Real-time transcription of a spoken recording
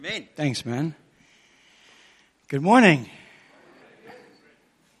Amen. Thanks, man. Good morning.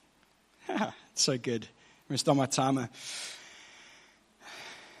 It's so good. I'm going to start my timer.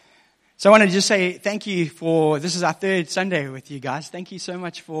 So I want to just say thank you this is our third Sunday with you guys. Thank you so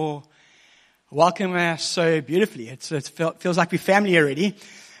much for welcoming us so beautifully. It feels like we're family already.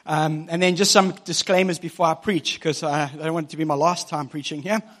 And then just some disclaimers before I preach, because I don't want it to be my last time preaching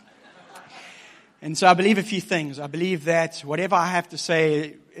here. And so I believe a few things. I believe that whatever I have to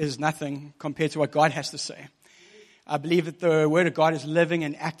say is nothing compared to what God has to say. I believe that the Word of God is living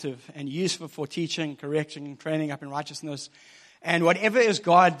and active and useful for teaching, correcting, and training up in righteousness. And whatever is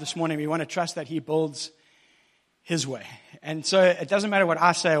God this morning, we want to trust that He builds His way. And so it doesn't matter what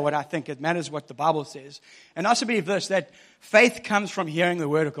I say or what I think. It matters what the Bible says. And I also believe this, that faith comes from hearing the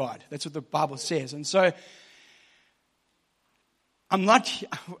Word of God. That's what the Bible says. And so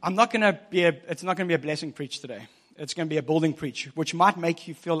it's not going to be a blessing preach today. It's going to be a building preach, which might make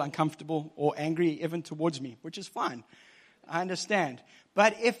you feel uncomfortable or angry even towards me, which is fine. I understand.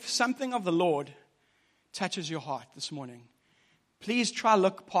 But if something of the Lord touches your heart this morning, please try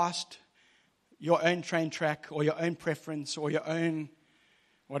look past your own train track or your own preference or your own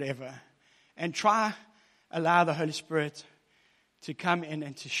whatever, and try allow the Holy Spirit to come in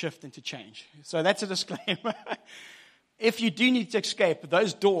and to shift and to change. So that's a disclaimer. If you do need to escape,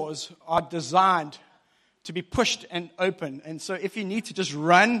 those doors are designed to be pushed and open. And so if you need to just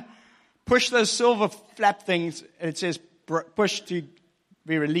run, push those silver flap things, and it says push to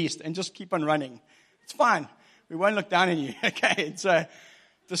be released, and just keep on running. It's fine. We won't look down on you. Okay, it's a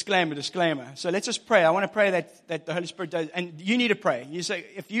disclaimer. So let's just pray. I want to pray that the Holy Spirit does. And you need to pray. You say,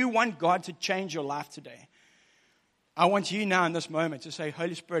 if you want God to change your life today, I want you now in this moment to say,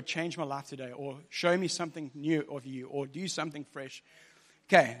 Holy Spirit, change my life today, or show me something new of you, or do something fresh.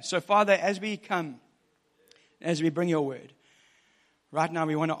 Okay, so Father, as we come, as we bring your word, right now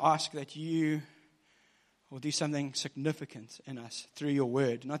we want to ask that you will do something significant in us through your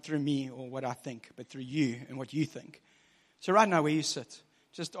word, not through me or what I think, but through you and what you think. So right now where you sit,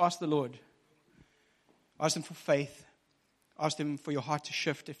 just ask the Lord. Ask Him for faith. Ask Him for your heart to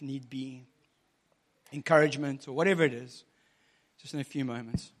shift if need be. Encouragement or whatever it is, just in a few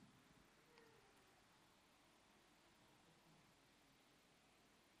moments.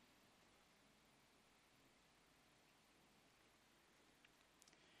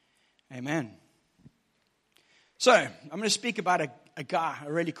 Amen. So, I'm going to speak about a guy,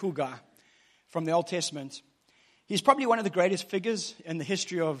 a really cool guy from the Old Testament. He's probably one of the greatest figures in the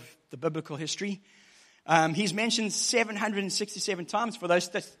history of the biblical history. He's mentioned 767 times. For those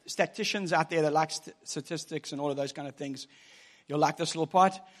statisticians out there that like statistics and all of those kind of things, you'll like this little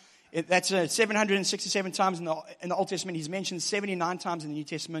part. That's 767 times in the Old Testament. He's mentioned 79 times in the New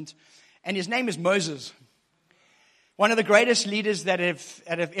Testament. And his name is Moses. One of the greatest leaders that have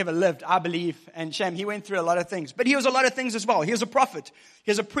ever lived, I believe. And Shem, he went through a lot of things. But he was a lot of things as well. He was a prophet.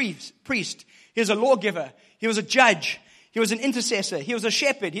 He was a priest. He was a lawgiver. He was a judge. He was an intercessor. He was a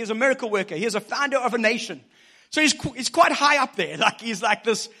shepherd. He was a miracle worker. He was a founder of a nation. So he's quite high up there. Like he's like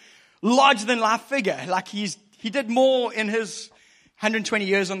this larger than life figure. Like he did more in his 120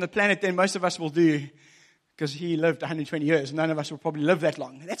 years on the planet than most of us will do, because he lived 120 years. None of us will probably live that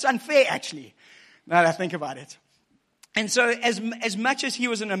long. That's unfair, actually, now that I think about it. And so as much as he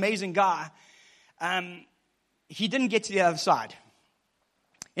was an amazing guy, he didn't get to the other side.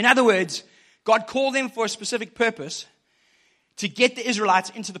 In other words, God called him for a specific purpose, to get the Israelites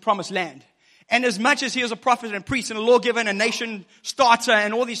into the promised land. And as much as he was a prophet and priest and a lawgiver and a nation starter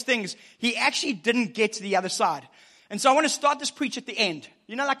and all these things, he actually didn't get to the other side. And so I want to start this preach at the end.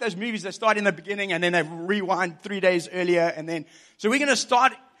 You know, like those movies that start in the beginning and then they rewind 3 days earlier, so we're going to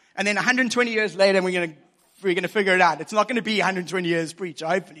start, and then 120 years later we're going to figure it out. It's not going to be 120 years preach,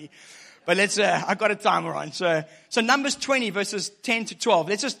 hopefully. But I've got a timer on. So Numbers 20 verses 10 to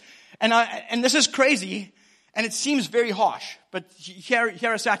 12. And this is crazy. And it seems very harsh, but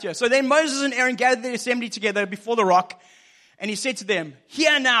hear us out here. So then Moses and Aaron gathered the assembly together before the rock, and he said to them,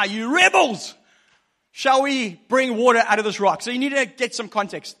 "Hear now, you rebels! Shall we bring water out of this rock?" So you need to get some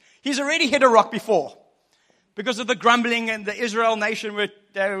context. He's already hit a rock before because of the grumbling, and the Israel nation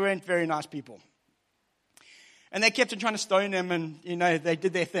they weren't very nice people. And they kept on trying to stone him, and they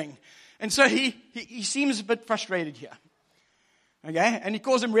did their thing. And so he seems a bit frustrated here. Okay, and he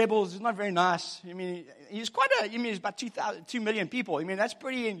calls them rebels. It's not very nice. I mean, he's about 2 million people. I mean, that's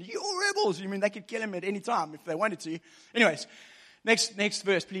pretty. You're rebels. I mean, they could kill him at any time if they wanted to. Anyways, next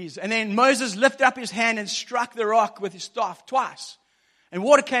verse, please. And then Moses lifted up his hand and struck the rock with his staff twice, and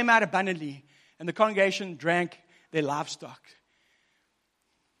water came out abundantly, and the congregation drank their livestock.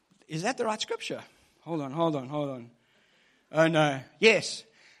 Is that the right scripture? Hold on. Oh no, yes.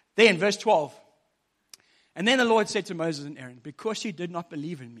 Then, verse 12. And then the Lord said to Moses and Aaron, because you did not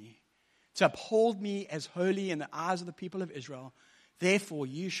believe in me, to uphold me as holy in the eyes of the people of Israel, therefore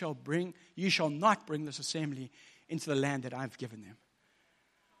you shall not bring this assembly into the land that I've given them.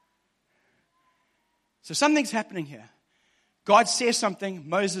 So something's happening here. God says something,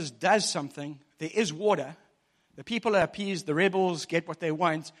 Moses does something, there is water, the people are appeased, the rebels get what they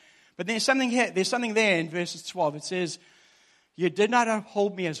want, but there's something here, there's something there in verses 12. It says, you did not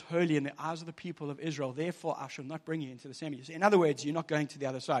uphold me as holy in the eyes of the people of Israel, therefore I shall not bring you into the assembly. In other words, you're not going to the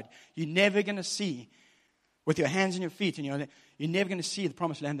other side. You're never going to see, with your hands and your feet, and you're never going to see the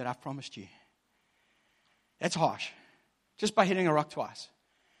promised land that I've promised you. That's harsh. Just by hitting a rock twice.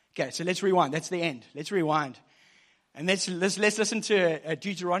 Okay, so let's rewind. That's the end. Let's rewind. And let's listen to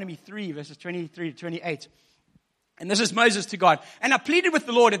Deuteronomy 3, verses 23 to 28. And this is Moses to God. And I pleaded with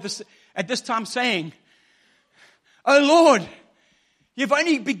the Lord at this time, saying, oh Lord, you've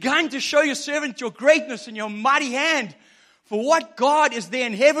only begun to show your servant your greatness and your mighty hand. For what God is there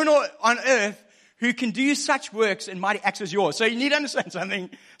in heaven or on earth who can do such works and mighty acts as yours? So you need to understand something.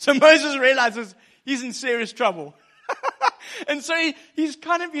 So Moses realizes he's in serious trouble. And so he's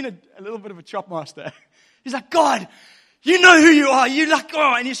kind of been a little bit of a chop master. He's like, God, you know who you are. You like,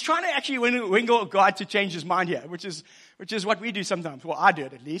 oh, and he's trying to actually wrangle God to change his mind here, which is what we do sometimes. Well, I do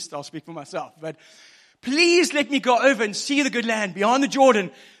it at least. I'll speak for myself. But please let me go over and see the good land beyond the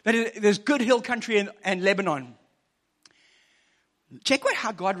Jordan. There's good hill country and Lebanon. Check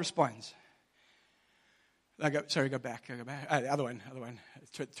how God responds. Go back. The other one.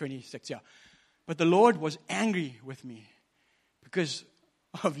 26, yeah. But the Lord was angry with me because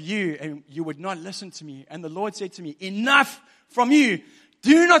of you, and you would not listen to me. And the Lord said to me, enough from you.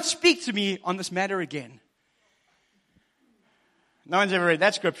 Do not speak to me on this matter again. No one's ever read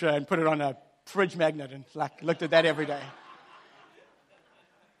that scripture and put it on a fridge magnet and looked at that every day.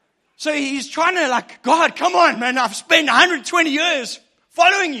 So he's trying to God, come on, man. I've spent 120 years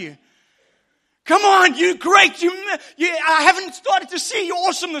following you. Come on, you're great. I haven't started to see your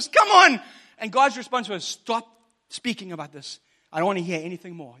awesomeness. Come on. And God's response was, stop speaking about this. I don't want to hear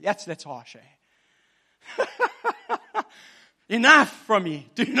anything more. That's harsh, eh? Enough from me.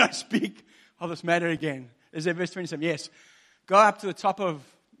 Do not speak of this matter again. Is that verse 27? Yes. Go up to the top of,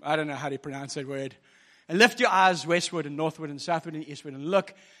 I don't know how to pronounce that word, and lift your eyes westward and northward and southward and eastward and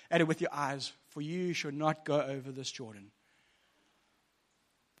look at it with your eyes, for you should not go over this Jordan.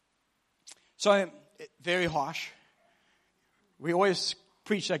 So, very harsh. We always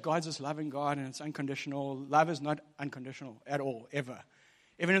preach that God's this loving God and it's unconditional. Love is not unconditional at all, ever.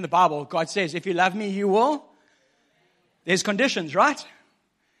 Even in the Bible, God says, if you love me, you will. There's conditions, right?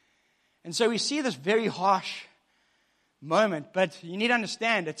 And so we see this very harsh moment, but you need to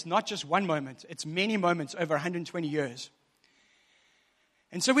understand it's not just one moment. It's many moments over 120 years.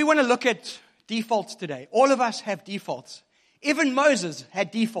 And so we want to look at defaults today. All of us have defaults. Even Moses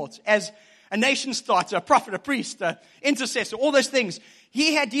had defaults as a nation starter, a prophet, a priest, an intercessor, all those things.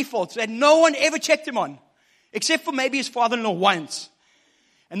 He had defaults that no one ever checked him on, except for maybe his father-in-law once.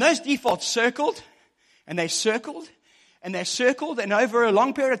 And those defaults circled, and they circled, and they circled, and over a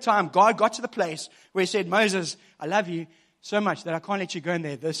long period of time, God got to the place where he said, Moses, I love you so much that I can't let you go in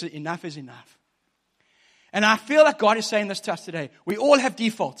there. Enough is enough. And I feel like God is saying this to us today. We all have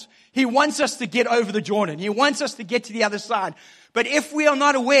defaults. He wants us to get over the Jordan. He wants us to get to the other side. But if we are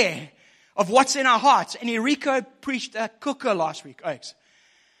not aware of what's in our hearts, and Enrico preached a cooker last week, Oaks.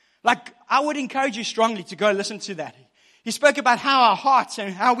 I would encourage you strongly to go listen to that. He spoke about how our hearts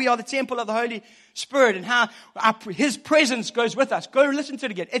and how we are the temple of the Holy Spirit and how His presence goes with us. Go listen to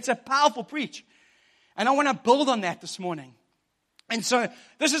it again. It's a powerful preach. And I want to build on that this morning. And so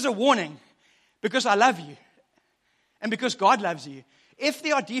this is a warning because I love you and because God loves you. If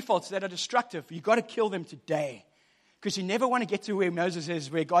there are defaults that are destructive, you've got to kill them today. Because you never want to get to where Moses is,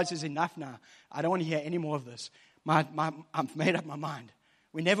 where God says, enough now. I don't want to hear any more of this. I've made up my mind.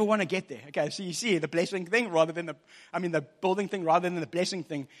 We never want to get there. Okay, so you see, the blessing thing the building thing rather than the blessing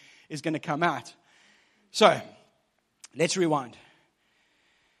thing is going to come out. So, let's rewind.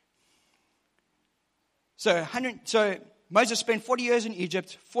 So Moses spent 40 years in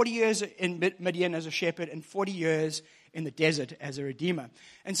Egypt, 40 years in Midian as a shepherd, and 40 years in the desert as a redeemer.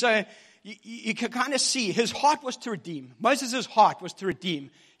 And so you can kind of see his heart was to redeem. Moses' heart was to redeem.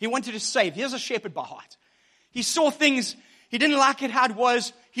 He wanted to save. He was a shepherd by heart. He saw things. He didn't like it how it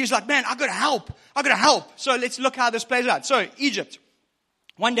was. He was like, man, I've got to help. So let's look how this plays out. So Egypt.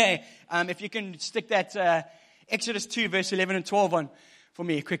 One day, if you can stick that Exodus 2, verse 11 and 12 on for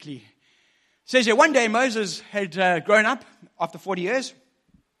me quickly. It says here, one day Moses had grown up after 40 years.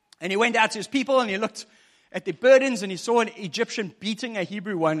 And he went out to his people and he looked at their burdens, and he saw an Egyptian beating a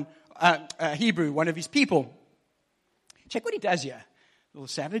Hebrew, one of his people. Check what he does here, little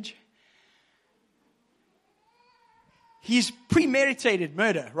savage. He's premeditated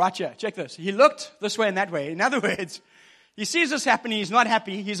murder right here. Check this. He looked this way and that way. In other words, he sees this happening. He's not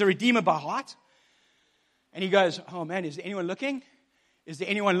happy. He's a redeemer by heart. And he goes, oh man, is there anyone looking? Is there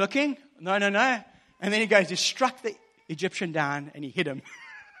anyone looking? No. And then he goes, he struck the Egyptian down and he hit him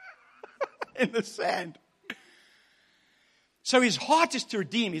in the sand. So his heart is to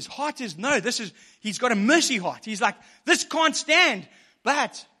redeem. His heart is, he's got a mercy heart. He's like, this can't stand.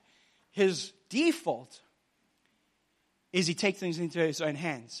 But his default is he takes things into his own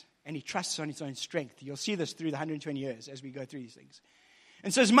hands and he trusts on his own strength. You'll see this through the 120 years as we go through these things.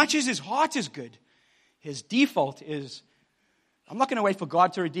 And so as much as his heart is good, his default is, I'm not going to wait for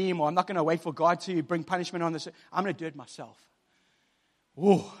God to redeem, or I'm not going to wait for God to bring punishment on this. I'm going to do it myself.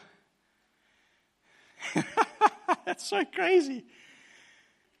 Ooh. That's so crazy.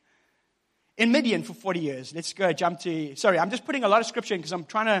 In Midian for 40 years, let's go I'm just putting a lot of scripture in because I'm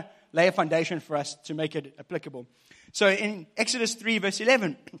trying to lay a foundation for us to make it applicable. So in Exodus 3, verse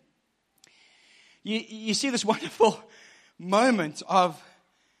 11, you see this wonderful moment of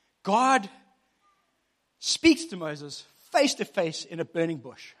God speaks to Moses face to face in a burning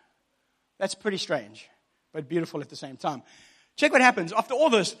bush. That's pretty strange, but beautiful at the same time. Check what happens. After all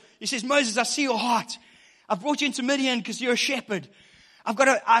this, he says, Moses, I see your heart. I've brought you into Midian because you're a shepherd.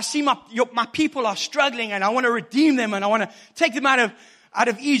 I see my people are struggling and I want to redeem them and I want to take them out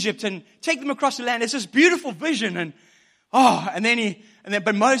of Egypt and take them across the land. It's this beautiful vision.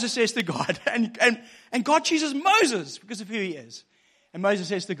 But Moses says to God, and God chooses Moses because of who he is. And Moses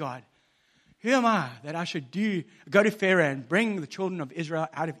says to God, who am I that I should go to Pharaoh and bring the children of Israel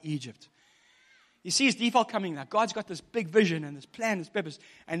out of Egypt? You see his default coming now. God's got this big vision and this plan, this purpose.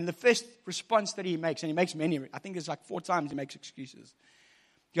 And the first response that he makes, and he makes many, I think it's like 4 times he makes excuses.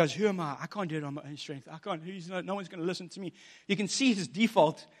 He goes, who am I? I can't do it on my own strength. No one's going to listen to me. You can see his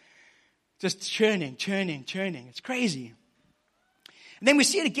default just churning. It's crazy. And then we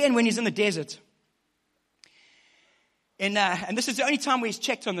see it again when he's in the desert. And this is the only time where he's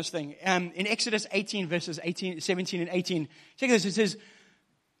checked on this thing. In Exodus 18, verses 17 and 18, check this. It says,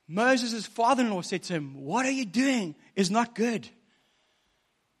 Moses' father-in-law said to him, what are you doing is not good.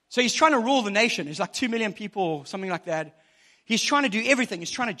 So he's trying to rule the nation. There's like 2 million people, something like that. He's trying to do everything.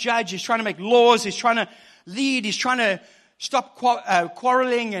 He's trying to judge. He's trying to make laws. He's trying to lead. He's trying to stop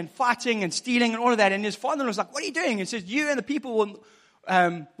quarreling and fighting and stealing and all of that. And his father-in-law was like, what are you doing? He says, you and the people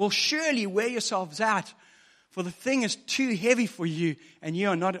will surely wear yourselves out, for the thing is too heavy for you, and you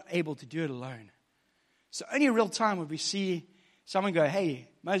are not able to do it alone. So only real time would we see someone go, hey,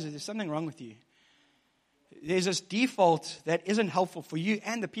 Moses, there's something wrong with you. There's this default that isn't helpful for you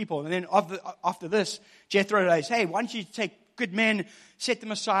and the people. And then after this, Jethro says, hey, why don't you take good men, set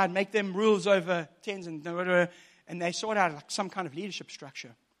them aside, make them rulers over tens and whatever, and they sort out like some kind of leadership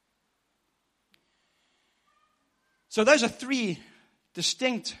structure. So those are 3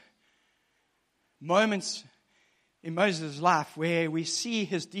 distinct moments in Moses' life where we see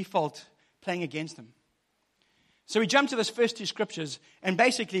his default playing against him. So we jump to those first 2 scriptures, and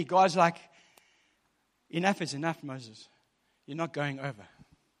basically God's like, enough is enough, Moses. You're not going over.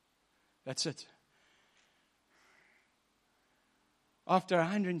 That's it. After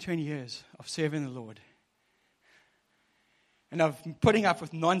 120 years of serving the Lord, and of putting up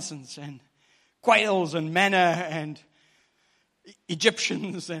with nonsense and quails and manna and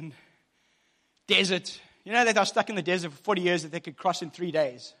Egyptians and desert. You know that they were stuck in the desert for 40 years that they could cross in 3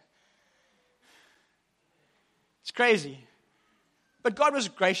 days. It's crazy. But God was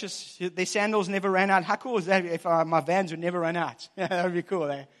gracious. Their sandals never ran out. How cool is that if my Vans would never run out? That would be cool.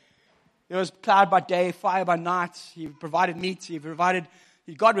 There was cloud by day, fire by night. He provided meat.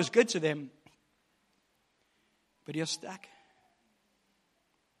 God was good to them. But you're stuck.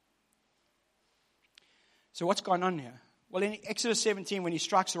 So what's going on here? Well, in Exodus 17, when he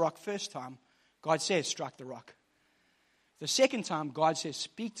strikes the rock first time, God says, strike the rock. The second time, God says,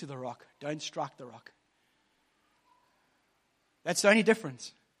 speak to the rock. Don't strike the rock. That's the only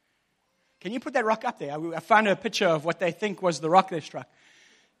difference. Can you put that rock up there? I found a picture of what they think was the rock they struck.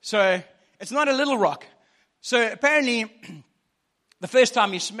 So it's not a little rock. So apparently, the first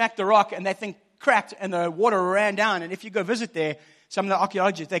time he smacked the rock and that thing cracked and the water ran down. And if you go visit there, some of the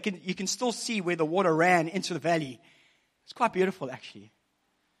archaeologists, you can still see where the water ran into the valley. It's quite beautiful, actually.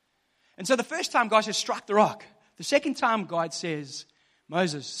 And so the first time God says, strike the rock. The second time God says,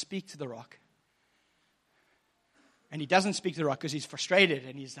 Moses, speak to the rock. And he doesn't speak to the rock because he's frustrated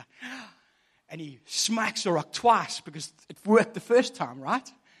and he's like, and he smacks the rock twice because it worked the first time, right?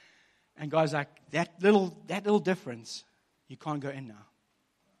 And God's like, that little difference, you can't go in now.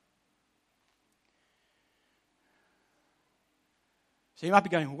 So you might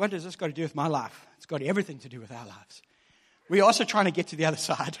be going, what does this got to do with my life? It's got everything to do with our lives. We're also trying to get to the other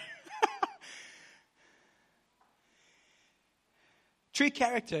side. True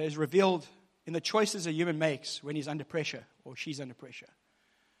character is revealed in the choices a human makes when he's under pressure or she's under pressure.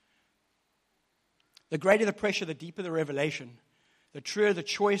 The greater the pressure, the deeper the revelation. The truer the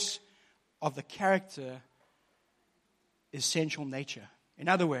choice of the character is essential nature. In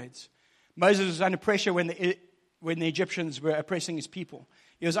other words, Moses was under pressure when the Egyptians were oppressing his people.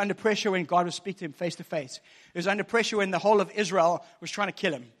 He was under pressure when God would speak to him face to face. He was under pressure when the whole of Israel was trying to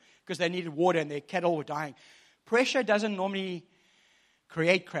kill him because they needed water and their cattle were dying. Pressure doesn't normally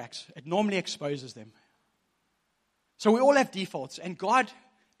create cracks. It normally exposes them. So we all have defaults. And God,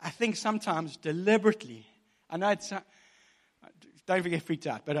 I think sometimes deliberately, I know it's, don't get freaked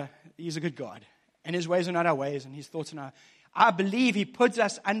out, but he's a good God. And his ways are not our ways and his thoughts are not. I believe he puts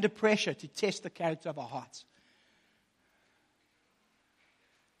us under pressure to test the character of our hearts.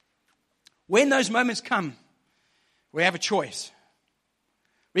 When those moments come, we have a choice.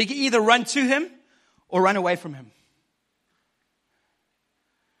 We can either run to him or run away from him.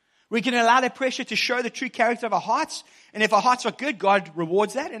 We can allow that pressure to show the true character of our hearts. And if our hearts are good, God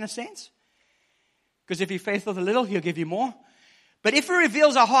rewards that in a sense. Because if you're faithful with a little, he'll give you more. But if he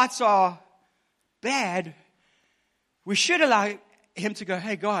reveals our hearts are bad, we should allow him to go,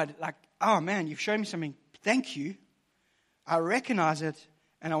 hey, God, like, oh, man, you've shown me something. Thank you. I recognize it,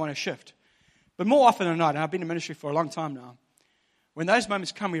 and I want to shift. But more often than not, and I've been in ministry for a long time now, when those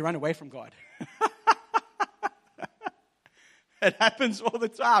moments come, we run away from God. It happens all the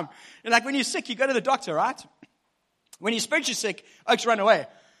time. And like when you're sick, you go to the doctor, right? When you're spiritually sick, oaks run away.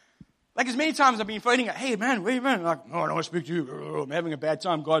 Like as many times I've been phoning, hey man, where you been? Like, oh, I don't want to speak to you. I'm having a bad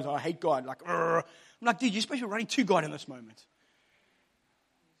time, God. I hate God. Like, I'm like, dude, you're supposed to be running to God in this moment.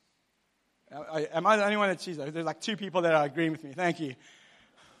 Am I the only one that sees that? There's like 2 people that are agreeing with me. Thank you.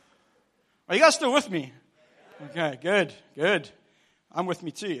 Are you guys still with me? Okay, good. I'm with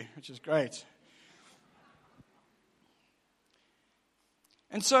me too, which is great.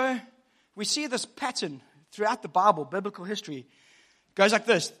 And so we see this pattern throughout the Bible, biblical history. It goes like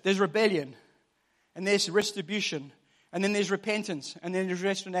this. There's rebellion, and there's retribution, and then there's repentance, and then there's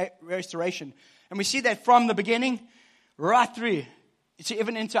restoration. And we see that from the beginning right through. It's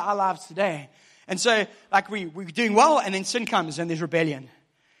even into our lives today. And so like we're doing well, and then sin comes, and there's rebellion.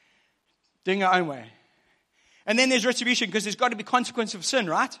 Doing our own way. And then there's retribution, because there's got to be consequence of sin,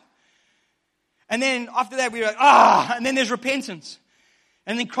 right? And then after that, we're like, and then there's repentance.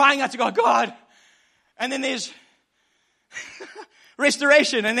 And then crying out to God, God. And then there's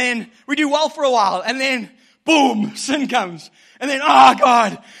restoration. And then we do well for a while. And then, boom, sin comes. And then,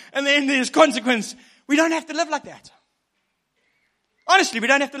 God. And then there's consequence. We don't have to live like that. Honestly, we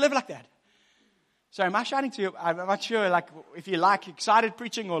don't have to live like that. So am I shouting to you? I'm not sure, like, if you like excited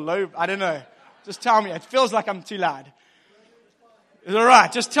preaching or low. I don't know. Just tell me. It feels like I'm too loud. It's all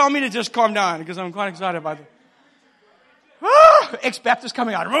right. Just tell me to just calm down, because I'm quite excited about it. Ex-Baptist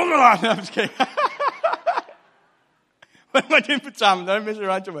coming out. No, I'm just kidding. What am I doing for time? Don't mess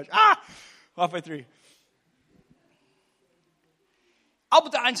around too much. Halfway through.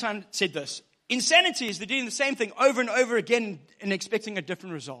 Albert Einstein said this. Insanity is doing the same thing over and over again and expecting a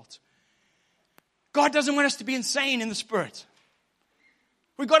different result. God doesn't want us to be insane in the spirit.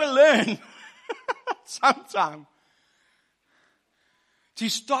 We've got to learn sometime to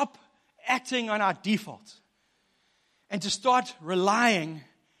stop acting on our default and to start relying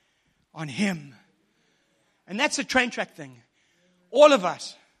on him. And that's a train track thing. All of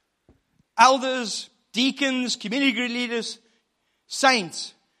us, elders, deacons, community group leaders,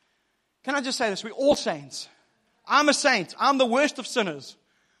 saints. Can I just say this? We're all saints. I'm a saint. I'm the worst of sinners.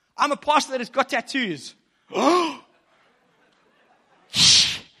 I'm a pastor that has got tattoos.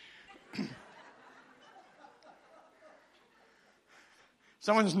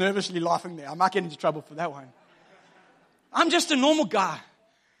 Someone's nervously laughing there. I might get into trouble for that one. I'm just a normal guy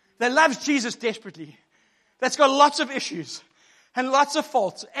that loves Jesus desperately, that's got lots of issues and lots of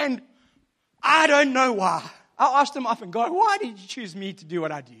faults, and I don't know why. I asked him often, God, why did you choose me to do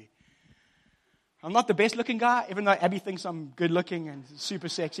what I do? I'm not the best looking guy, even though Abby thinks I'm good looking and super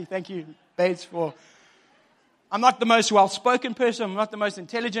sexy. Thank you, Bates, for... I'm not the most well-spoken person. I'm not the most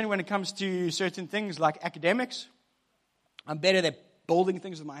intelligent when it comes to certain things like academics. I'm better at building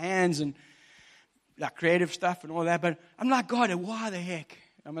things with my hands and like creative stuff and all that. But I'm like, God, why the heck?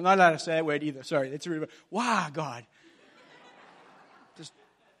 I'm not allowed to say that word either. Sorry, that's really... Why, God? Just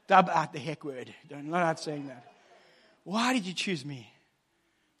dub out the heck word. I'm not allowed saying that. Why did you choose me?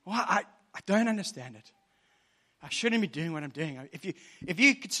 Why? I don't understand it. I shouldn't be doing what I'm doing. If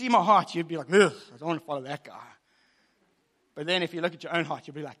you could see my heart, you'd be like, ugh, I don't want to follow that guy. But then if you look at your own heart,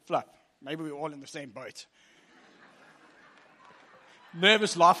 you'll be like, flip, maybe we're all in the same boat.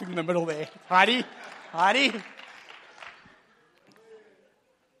 Nervous laughing in the middle there. Heidi.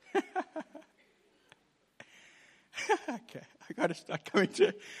 Okay, I got to start coming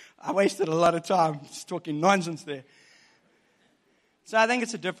to. I wasted a lot of time just talking nonsense there. So I think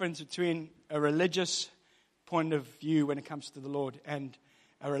it's a difference between a religious point of view when it comes to the Lord and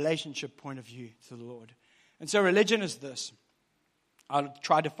a relationship point of view to the Lord. And so religion is this. I'll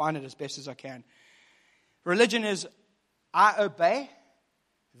try to find it as best as I can. Religion is, I obey,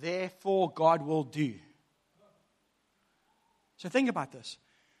 therefore God will do. So think about this.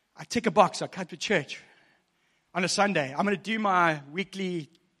 I tick a box, I come to church on a Sunday. I'm going to do my weekly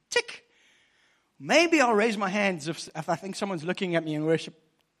tick. Maybe I'll raise my hands if I think someone's looking at me in worship.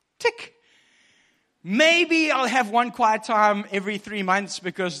 Tick. Maybe I'll have one quiet time every 3 months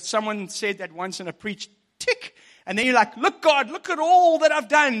because someone said that once in a preach. Tick. And then you're like, look, God, look at all that I've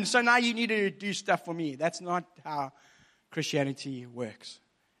done. So now you need to do stuff for me. That's not how Christianity works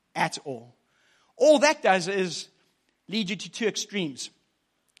at all. All that does is lead you to two extremes.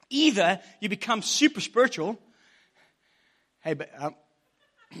 Either you become super spiritual. Hey, but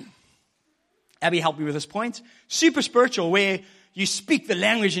Abby helped me with this point. Super spiritual, where you speak the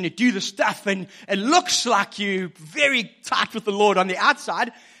language and you do the stuff and it looks like you're very tight with the Lord on the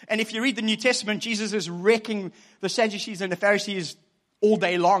outside. And if you read the New Testament, Jesus is wrecking the Sadducees and the Pharisees all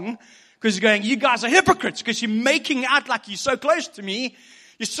day long because he's going, you guys are hypocrites because you're making out like you're so close to me.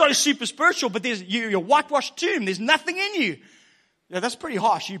 You're so super spiritual, but you're a whitewashed tomb. There's nothing in you. Yeah, that's pretty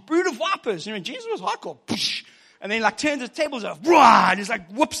harsh. You brood of vipers. You know, Jesus was hardcore. And then turns the tables up. And he's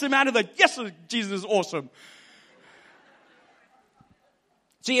whoops them out of the, yes, Jesus is awesome.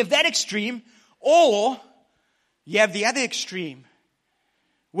 So you have that extreme, or you have the other extreme,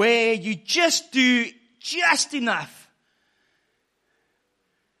 where you just do just enough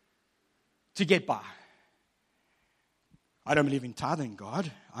to get by. I don't believe in tithing,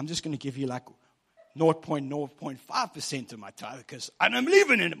 God. I'm just going to give you 0.5% of my tithe because I don't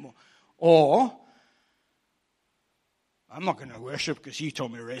believe in it anymore. Or, I'm not going to worship because you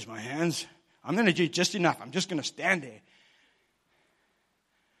told me to raise my hands. I'm going to do just enough. I'm just going to stand there.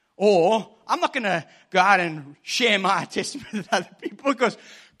 Or, I'm not going to go out and share my testimony with other people because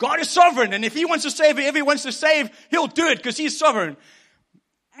God is sovereign. And if He wants to save whoever He wants to save, He'll do it because He's sovereign.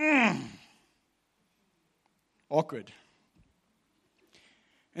 Awkward.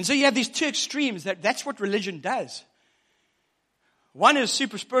 And so you have these two extremes. That's what religion does. One is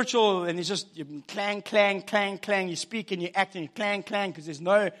super spiritual and it's just you clang, clang, clang, clang. You speak and you act and you clang, clang because there's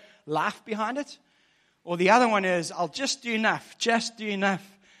no life behind it. Or the other one is, I'll just do enough, just do enough.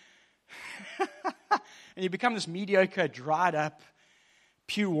 And you become this mediocre, dried up,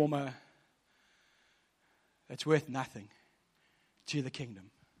 pew warmer that's worth nothing to the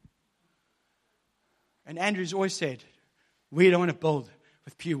kingdom. And Andrew's always said, we don't want to build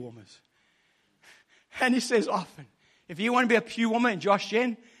with pew warmers. And he says often, if you want to be a pew warmer in Josh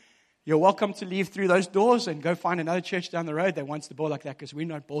Gen, you're welcome to leave through those doors and go find another church down the road that wants to build like that because we're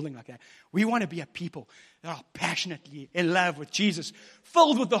not building like that. We want to be a people that are passionately in love with Jesus,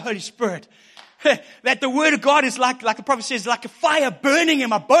 filled with the Holy Spirit. That the Word of God is like the prophet says, like a fire burning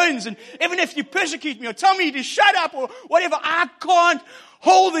in my bones. And even if you persecute me or tell me to shut up or whatever, I can't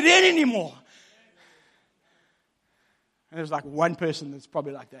hold it in anymore. And there's one person that's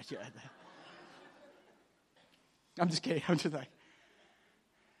probably like that. Yeah. I'm just kidding. I'm just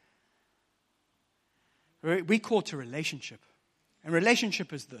we call to relationship. And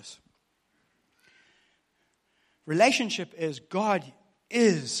relationship is this. Relationship is God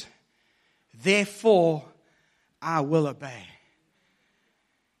is, therefore I will obey.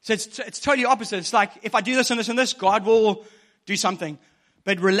 So it's totally opposite. It's like if I do this and this and this, God will do something.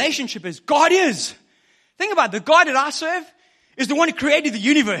 But relationship is God is. Think about it. The God that I serve is the one who created the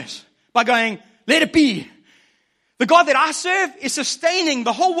universe by going, let it be. The God that I serve is sustaining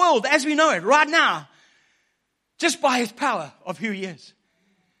the whole world as we know it right now. Just by His power of who He is.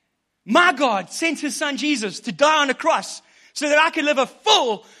 My God sent His Son Jesus to die on a cross so that I could live a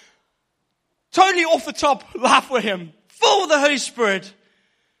full, totally off the top life with Him. Full of the Holy Spirit.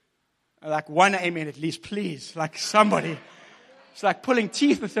 One amen at least, please. Somebody. It's like pulling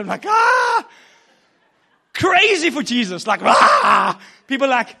teeth with Him. Crazy for Jesus.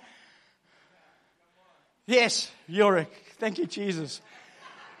 People yes, Yorick. Thank you, Jesus.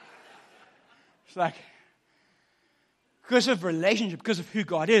 It's because of relationship, because of who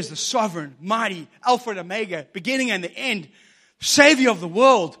God is, the sovereign, mighty, Alpha and Omega, beginning and the end, Savior of the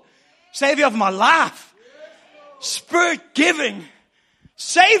world. Savior of my life. Spirit-giving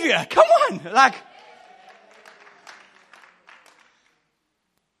Savior. Come on.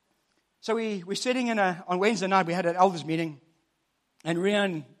 So we're sitting on Wednesday night, we had an elders meeting, and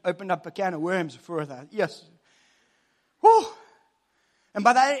Rian opened up a can of worms for us. Yes. Whew. And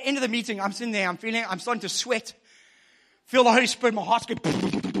by the end of the meeting, I'm sitting there, I'm starting to sweat, feel the Holy Spirit, my heart's going,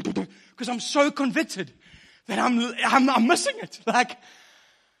 because I'm so convicted that I'm missing it. I'm like,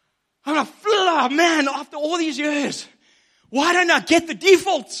 oh man, after all these years, why don't I get the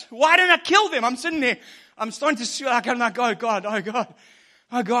defaults? Why don't I kill them? I'm sitting there, I'm starting to sweat, I'm like, oh God.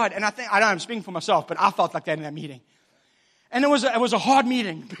 And I know I'm speaking for myself, but I felt like that in that meeting. And it was a hard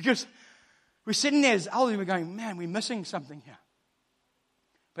meeting because we're sitting there as elders and we're going, man, we're missing something here.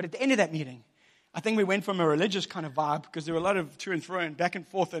 But at the end of that meeting, I think we went from a religious kind of vibe because there were a lot of to and fro and back and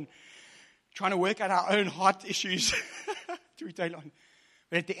forth and trying to work out our own heart issues.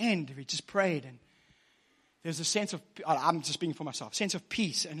 But at the end, we just prayed and there's a sense of, I'm just speaking for myself, sense of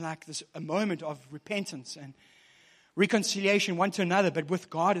peace and a moment of repentance and reconciliation one to another, but with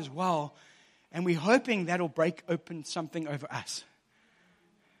God as well. And we're hoping that'll break open something over us.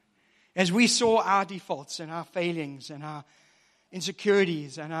 As we saw our defaults and our failings and our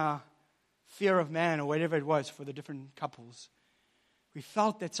insecurities and our fear of man or whatever it was for the different couples, we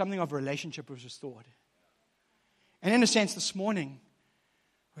felt that something of a relationship was restored. And in a sense, this morning,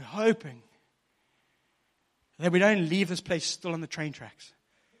 we're hoping that we don't leave this place still on the train tracks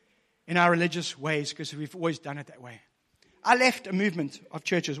in our religious ways, because we've always done it that way. I left a movement of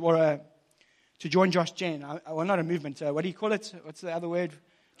churches to join Josh Jen. Well, not a movement. What do you call it? What's the other word?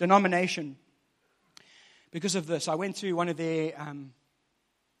 Denomination. Because of this, I went to one of their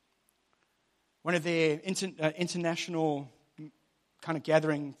international kind of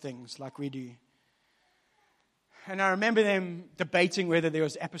gathering things like we do. And I remember them debating whether there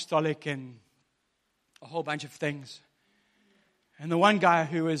was apostolic and a whole bunch of things. And the one guy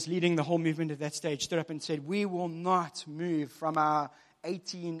who was leading the whole movement at that stage stood up and said, we will not move from our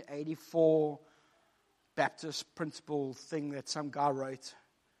 1884 Baptist principle thing that some guy wrote.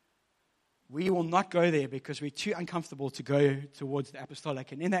 We will not go there because we're too uncomfortable to go towards the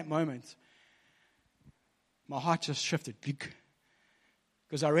apostolic. And in that moment, my heart just shifted.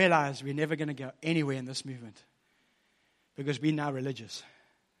 Because I realized we're never going to go anywhere in this movement. Because we're now religious.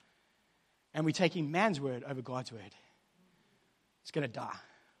 And we're taking man's word over God's word. It's going to die.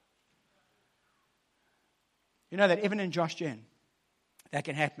 You know that Evan and Josh Jen, that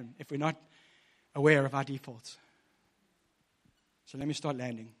can happen if we're not aware of our defaults. So let me start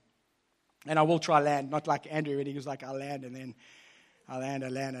landing. And I will try land, not like Andrew when he was like, I'll land and then I'll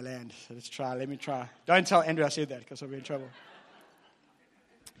land. So let me try. Don't tell Andrew I said that because I'll be in trouble.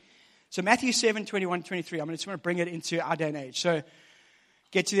 So Matthew 7, 21, 23, I'm just going to bring it into our day and age. So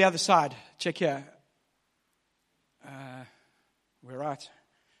get to the other side. Check here. We're right.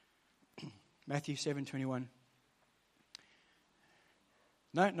 Matthew 7, 21.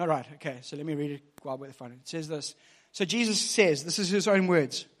 No, not right. Okay, so let me read it while we're fun. It says this. So Jesus says, this is his own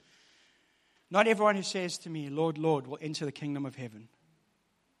words. Not everyone who says to me, Lord, Lord, will enter the kingdom of heaven.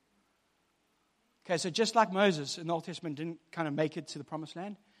 Okay, so just like Moses in the Old Testament didn't kind of make it to the promised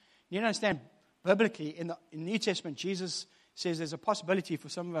land, you understand, biblically, in the New Testament, Jesus says there's a possibility for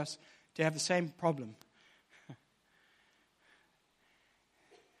some of us to have the same problem.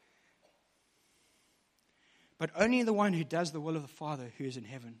 But only the one who does the will of the Father who is in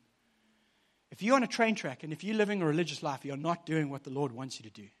heaven. If you're on a train track and if you're living a religious life, you're not doing what the Lord wants you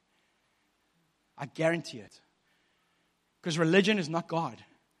to do. I guarantee it. Because religion is not God.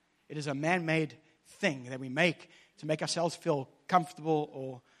 It is a man-made thing that we make to make ourselves feel comfortable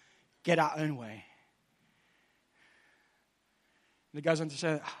or get our own way. And it goes on to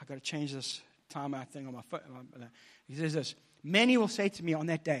say, I've got to change this timeout thing on my phone. He says this, many will say to me on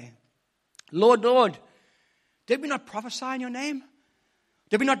that day, Lord, Lord, did we not prophesy in your name?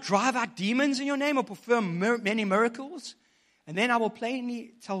 Did we not drive out demons in your name or perform many miracles? And then I will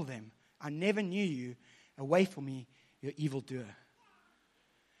plainly tell them, I never knew you. Away from me, you evildoer.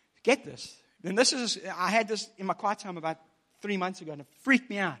 Get this. And I had this in my quiet time about 3 months ago, and it freaked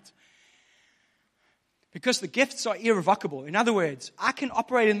me out. Because the gifts are irrevocable. In other words, I can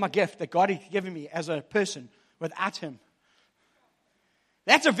operate in my gift that God has given me as a person without Him.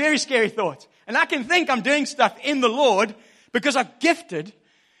 That's a very scary thought. And I can think I'm doing stuff in the Lord because I'm gifted,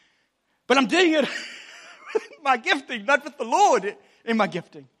 but I'm doing it with my gifting, not with the Lord in my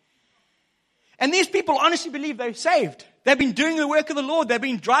gifting. And these people honestly believe they're saved. They've been doing the work of the Lord. They've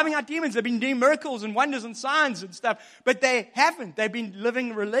been driving out demons. They've been doing miracles and wonders and signs and stuff. But they haven't. They've been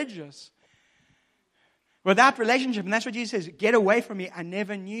living religious. Without relationship, and that's what Jesus says, get away from me, I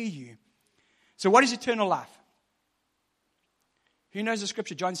never knew you. So what is eternal life? Who knows the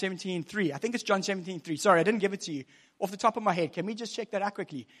scripture? John 17:3. I think it's John 17:3. Sorry, I didn't give it to you. Off the top of my head. Can we just check that out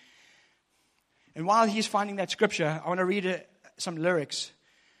quickly? And while he's finding that scripture, I want to read some lyrics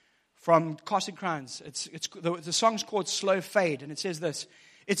from Casting Crowns. The song's called Slow Fade, and it says this.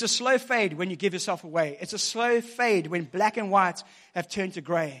 It's a slow fade when you give yourself away. It's a slow fade when black and white have turned to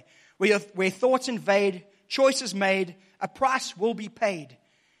gray. Where thoughts invade, choices made, a price will be paid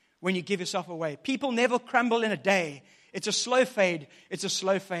when you give yourself away. People never crumble in a day. It's a slow fade. It's a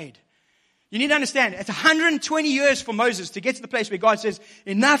slow fade. You need to understand, it's 120 years for Moses to get to the place where God says,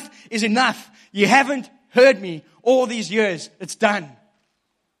 enough is enough. You haven't heard me all these years. It's done.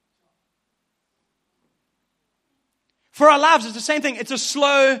 For our lives, it's the same thing. It's a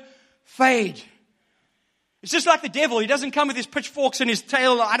slow fade. It's just like the devil. He doesn't come with his pitchforks and his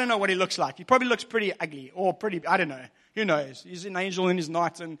tail. I don't know what he looks like. He probably looks pretty ugly or pretty, I don't know. Who knows? He's an angel in his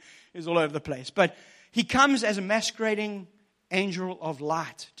night and he's all over the place. But he comes as a masquerading angel of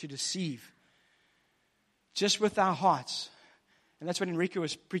light to deceive. Just with our hearts. And that's what Enrique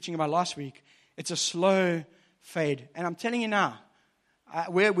was preaching about last week. It's a slow fade. And I'm telling you now,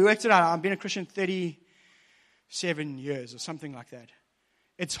 we worked it out. I've been a Christian 37 years or something like that.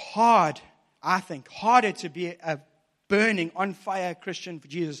 It's hard, I think, harder to be a burning, on fire Christian for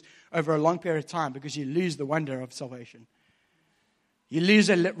Jesus over a long period of time because you lose the wonder of salvation. You lose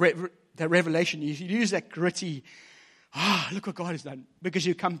that revelation. You lose that gritty, look what God has done. Because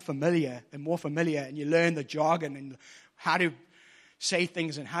you become familiar and more familiar and you learn the jargon and how to say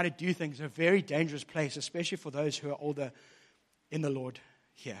things and how to do things. A very dangerous place, especially for those who are older in the Lord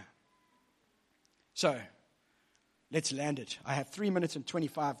here. So, let's land it. I have 3 minutes and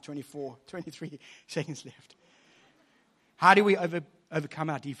 25, 24, 23 seconds left. How do we overcome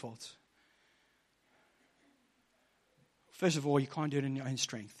our defaults? First of all, you can't do it in your own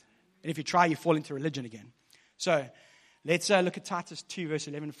strength. And if you try, you fall into religion again. So, let's look at Titus 2, verse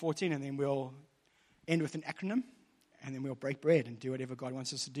 11 and 14, and then we'll end with an acronym, and then we'll break bread and do whatever God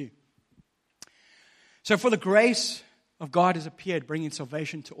wants us to do. So, for the grace of God has appeared, bringing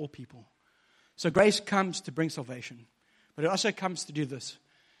salvation to all people. So, grace comes to bring salvation, but it also comes to do this.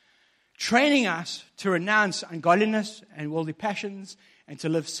 Training us to renounce ungodliness and worldly passions and to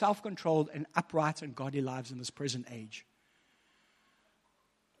live self-controlled and upright and godly lives in this present age.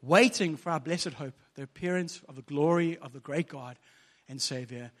 Waiting for our blessed hope, the appearance of the glory of the great God and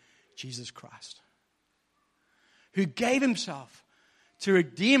Savior, Jesus Christ, who gave himself to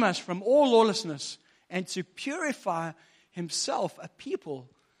redeem us from all lawlessness and to purify himself a people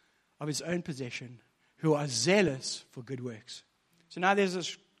of his own possession who are zealous for good works. So now there's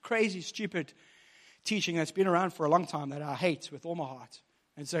this crazy, stupid teaching that's been around for a long time that I hate with all my heart.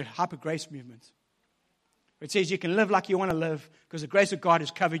 And it's a hyper grace movement. It says you can live like you want to live because the grace of God has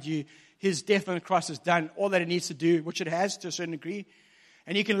covered you. His death on the cross has done all that it needs to do, which it has to a certain degree.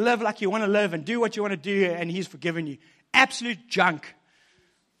 And you can live like you want to live and do what you want to do, and he's forgiven you. Absolute junk,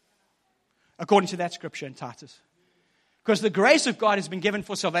 according to that scripture in Titus. Because the grace of God has been given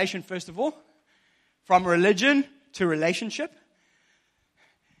for salvation, first of all, from religion to relationship.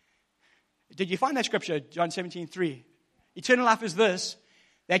 Did you find that scripture, John 17:3? Eternal life is this,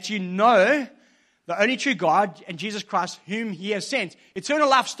 that you know the only true God and Jesus Christ whom he has sent. Eternal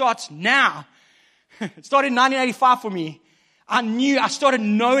life starts now. It started in 1985 for me. I started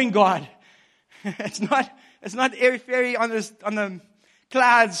knowing God. It's not airy-fairy on the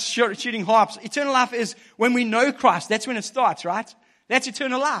clouds shooting harps. Eternal life is when we know Christ. That's when it starts, right? That's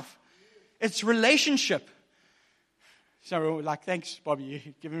eternal life. It's relationship. So thanks, Bobby,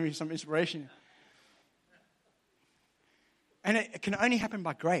 you're giving me some inspiration. And it can only happen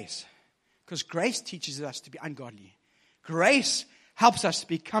by grace. Because grace teaches us to be ungodly. Grace helps us to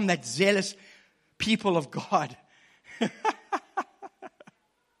become that zealous people of God.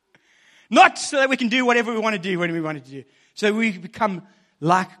 Not so that we can do whatever we want to do when we want to do. So we become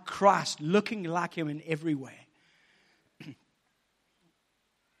like Christ, looking like him in every way.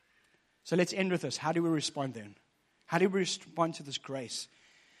 So let's end with this. How do we respond then? How do we respond to this grace?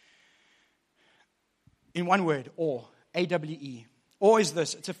 In one word, awe. A-W-E. Awe is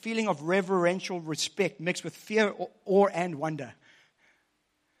this. It's a feeling of reverential respect mixed with fear, awe, and wonder.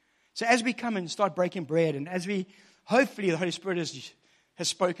 So as we come and start breaking bread, and as we, hopefully the Holy Spirit has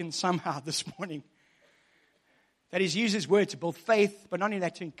spoken somehow this morning, that he's used his word to build faith, but not only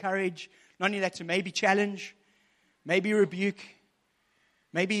that, to encourage, not only that, to maybe challenge, maybe rebuke,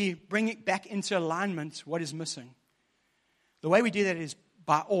 maybe bring it back into alignment what is missing. The way we do that is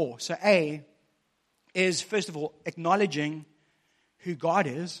by awe. So A is, first of all, acknowledging who God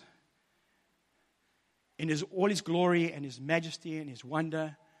is in all His glory and His majesty and His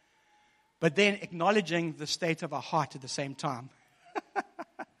wonder, but then acknowledging the state of our heart at the same time.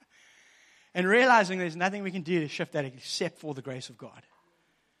 And realizing there's nothing we can do to shift that except for the grace of God.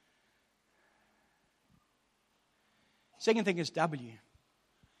 Second thing is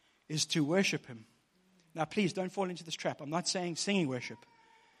is to worship Him. Now, please don't fall into this trap. I'm not saying singing worship.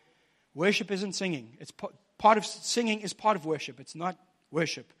 Worship isn't singing. It's part of singing is part of worship. It's not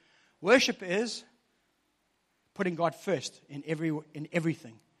worship. Worship is putting God first in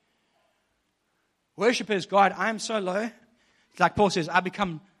everything. Worship is, God, I am so low. It's like Paul says, I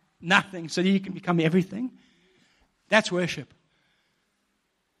become nothing so that you can become everything. That's worship.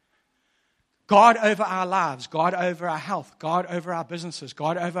 God over our lives, God over our health, God over our businesses,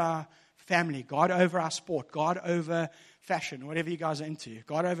 God over our family, God over our sport, God over fashion, whatever you guys are into,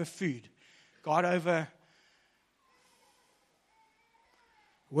 God over food, God over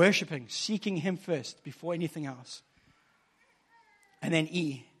worshiping, seeking Him first before anything else. And then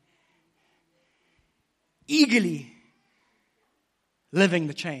eagerly living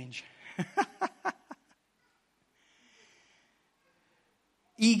the change.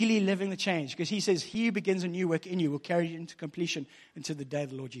 Eagerly living the change. Because He says, He who begins a new work in you will carry you into completion until the day of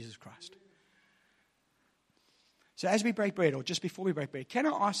the Lord Jesus Christ. So as we break bread, or just before we break bread, can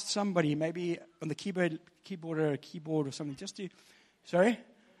I ask somebody, maybe on the keyboard or something, just to, sorry?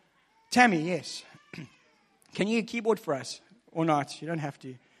 Tammy, yes. Can you keyboard for us? Or not? You don't have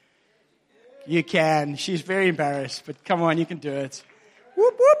to. You can. She's very embarrassed, but come on, you can do it.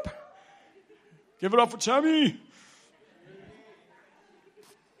 Whoop, whoop. Give it up for Tammy.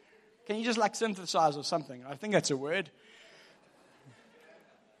 Can you just like synthesize or something? I think that's a word.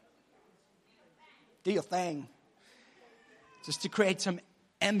 Do your thing. Just to create some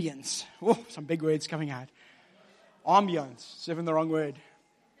ambience. Oh, some big words coming out. Ambience. It's even the wrong word.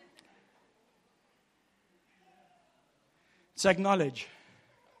 So acknowledge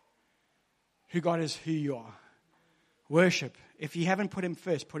who God is, who you are. Worship. If you haven't put Him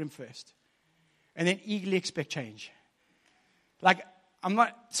first, put Him first. And then eagerly expect change. Like,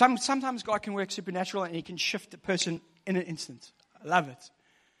 sometimes God can work supernatural and He can shift a person in an instant. I love it.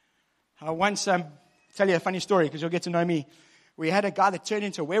 I once tell you a funny story because you'll get to know me. We had a guy that turned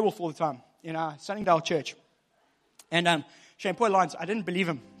into a werewolf all the time in our Sunningdale church. And Shane, poor Lance, I didn't believe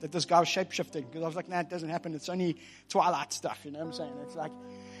him that this guy was shape-shifting because I was like, nah, it doesn't happen. It's only Twilight stuff, you know what I'm saying? It's like,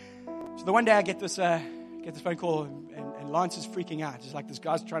 so the one day I get this phone call and Lance is freaking out. It's like this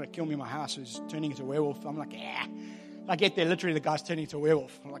guy's trying to kill me in my house who's turning into a werewolf. I'm like, yeah. I get there, literally the guy's turning into a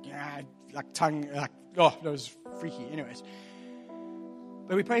werewolf. I'm like, yeah, like tongue, like, oh, that was freaky. Anyways.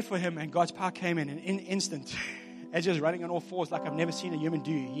 But we prayed for him and God's power came in an instant. As he was running on all fours like I've never seen a human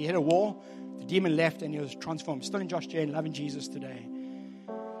do. He hit a wall, the demon left and he was transformed. Still in Josh Jane, loving Jesus today.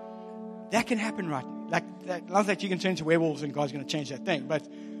 That can happen, right? Like, not that you can turn into werewolves and God's going to change that thing. But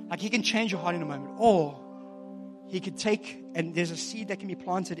like He can change your heart in a moment. Or He could take, and there's a seed that can be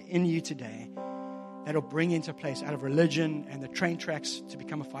planted in you today that'll bring you into a place out of religion and the train tracks to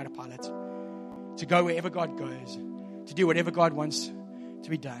become a fighter pilot, to go wherever God goes, to do whatever God wants to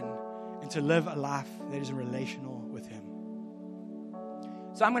be done, and to live a life that is relational with Him.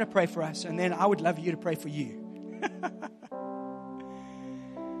 So I'm going to pray for us, and then I would love you to pray for you.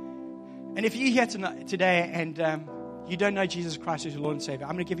 And if you're here today and you don't know Jesus Christ as your Lord and Savior,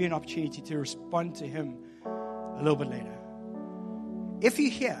 I'm going to give you an opportunity to respond to Him a little bit later. If you're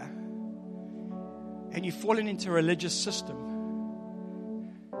here and you've fallen into a religious system,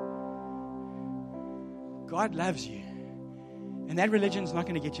 God loves you. And that religion's not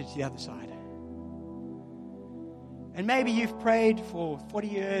going to get you to the other side. And maybe you've prayed for 40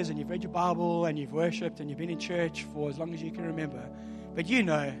 years and you've read your Bible and you've worshipped and you've been in church for as long as you can remember. But you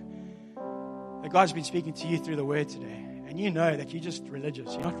know that God's been speaking to you through the Word today. And you know that you're just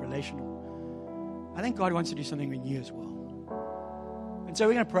religious. You're not relational. I think God wants to do something in you as well. And so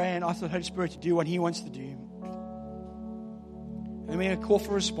we're going to pray and ask the Holy Spirit to do what He wants to do. And then we're going to call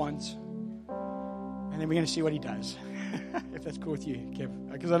for a response. And then we're going to see what He does. If that's cool with you,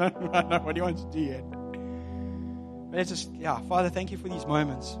 Kev. Because I don't know what He wants to do yet. But let's just, Father, thank You for these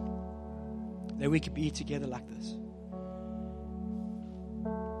moments that we could be together like this.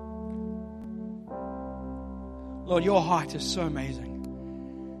 Lord, Your heart is so amazing.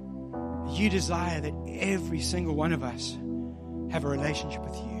 You desire that every single one of us have a relationship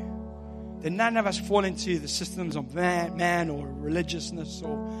with You. That none of us fall into the systems of man or religiousness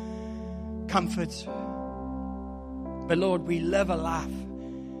or comfort. But Lord, we live a life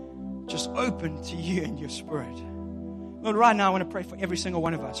just open to You and Your Spirit. Lord, right now I want to pray for every single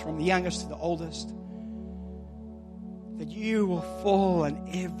one of us, from the youngest to the oldest, that you will fall on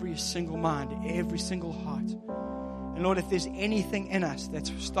every single mind, every single heart. And Lord, if there's anything in us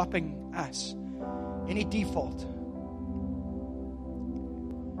that's stopping us, any default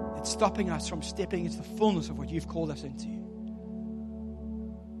that's stopping us from stepping into the fullness of what you've called us into,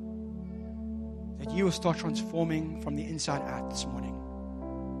 that you will start transforming from the inside out this morning.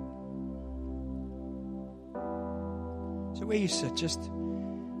 So where you sit, just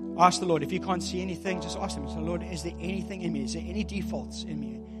ask the Lord. If you can't see anything, just ask Him. So Lord, is there anything in me? Is there any defaults in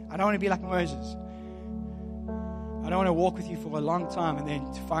me? I don't want to be like Moses. I don't want to walk with you for a long time and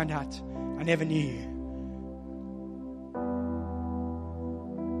then to find out I never knew you.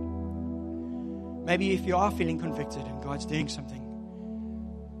 Maybe if you are feeling convicted and God's doing something,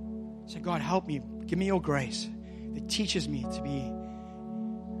 say, God, help me. Give me your grace that teaches me to be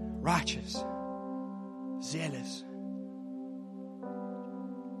righteous, zealous.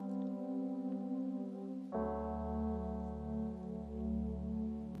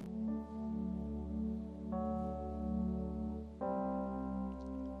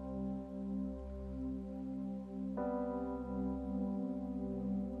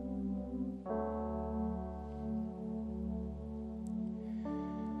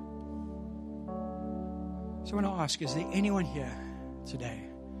 So I want to ask, is there anyone here today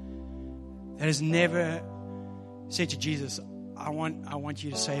that has never said to Jesus, I want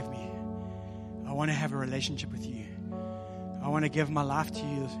you to save me. I want to have a relationship with you. I want to give my life to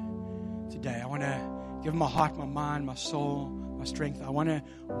you today. I want to give my heart, my mind, my soul, my strength. I want to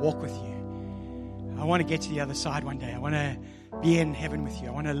walk with you. I want to get to the other side one day. I want to be in heaven with you.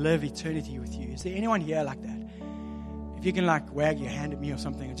 I want to live eternity with you. Is there anyone here like that? If you can wag your hand at me or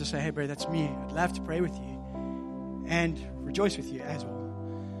something and just say, hey, bro, that's me. I'd love to pray with you. And rejoice with you as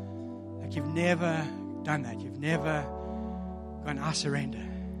well. Like you've never done that. You've never gone, I surrender.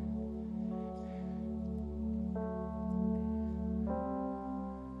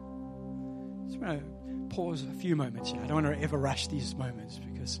 Just want to pause a few moments here. I don't want to ever rush these moments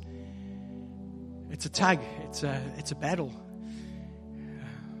because it's a tug. It's a battle.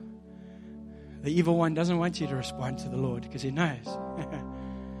 The evil one doesn't want you to respond to the Lord because he knows.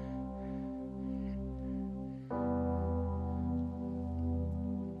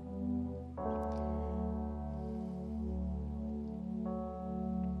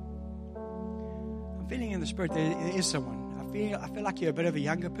 Feeling in the Spirit, there is someone. I feel like you're a bit of a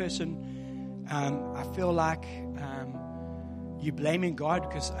younger person. I feel like you're blaming God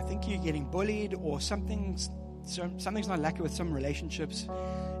because I think you're getting bullied or something's not lacking with some relationships,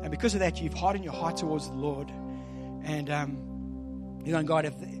 and because of that, you've hardened your heart towards the Lord. And you're going, God,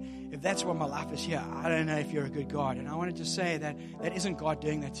 if that's what my life is here, I don't know if you're a good God. And I want to just say that isn't God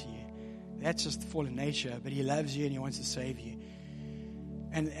doing that to you. That's just fallen nature. But He loves you and He wants to save you.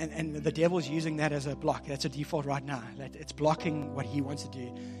 And the devil's using that as a block. That's a default right now. It's blocking what he wants to do.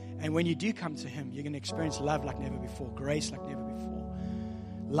 And when you do come to Him, you're going to experience love like never before, grace like never before,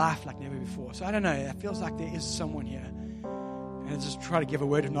 life like never before. So I don't know. It feels like there is someone here. And I just try to give a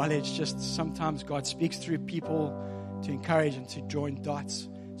word of knowledge. Just sometimes God speaks through people to encourage and to join dots.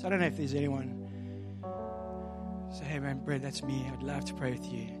 So I don't know if there's anyone. Say, hey man, Bret, that's me. I'd love to pray with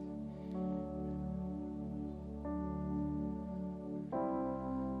you.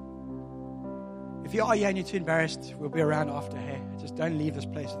 If you are here and you're too embarrassed, we'll be around after. Hey, just don't leave this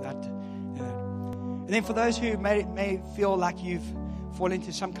place without that. And then for those who may feel like you've fallen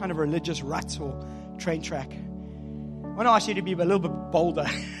into some kind of religious rut or train track, I want to ask you to be a little bit bolder.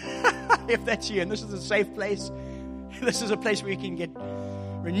 If that's you, and this is a safe place. This is a place where you can get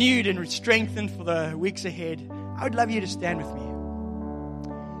renewed and strengthened for the weeks ahead. I would love you to stand with me.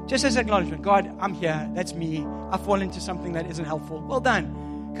 Just as acknowledgement, God, I'm here. That's me. I've fallen into something that isn't helpful. Well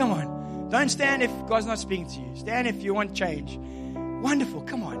done. Come on. Don't stand if God's not speaking to you. Stand if you want change. Wonderful.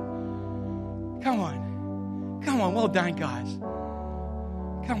 Come on. Come on. Come on. Well done, guys.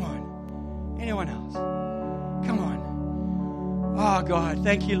 Come on. Anyone else? Come on. Oh, God.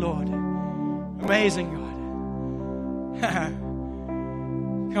 Thank you, Lord. Amazing, God.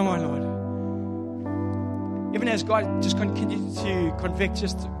 Come on, Lord. Even as God just continues to convict,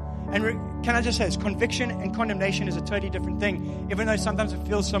 can I just say this? Conviction and condemnation is a totally different thing, even though sometimes it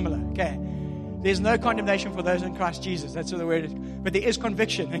feels similar. Okay, there's no condemnation for those in Christ Jesus. That's the word. But there is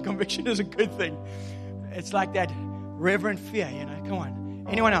conviction, and conviction is a good thing. It's like that reverent fear, Come on.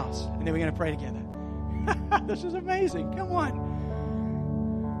 Anyone else? And then we're going to pray together. This is amazing. Come on.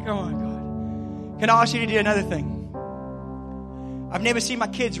 Come on, God. Can I ask you to do another thing? I've never seen my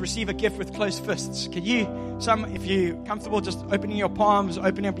kids receive a gift with closed fists. Can you, if you're comfortable, just opening your palms,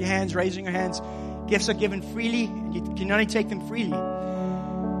 opening up your hands, raising your hands. Gifts are given freely, and you can only take them freely.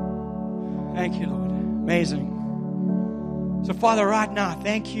 Thank you, Lord. Amazing. So, Father, right now,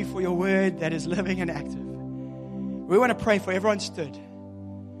 thank you for your word that is living and active. We want to pray for everyone stood,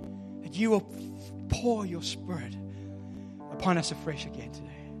 that you will pour your Spirit upon us afresh again today.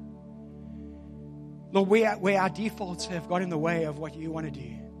 Lord, where our defaults have got in the way of what you want to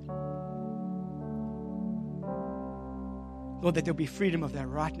do, Lord, that there'll be freedom of that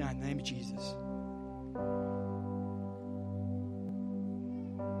right now in the name of Jesus.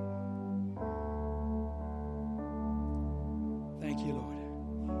 Thank you, Lord.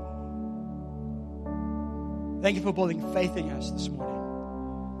 Thank you for building faith in us this morning.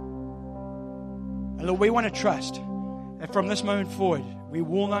 And Lord, we want to trust that from this moment forward, we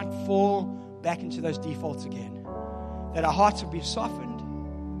will not fall back into those defaults again. That our hearts will be softened.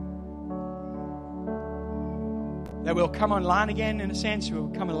 That we'll come online again, in a sense. We'll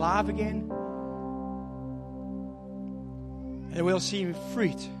come alive again. And that we'll see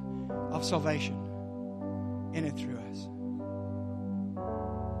fruit of salvation in and through us.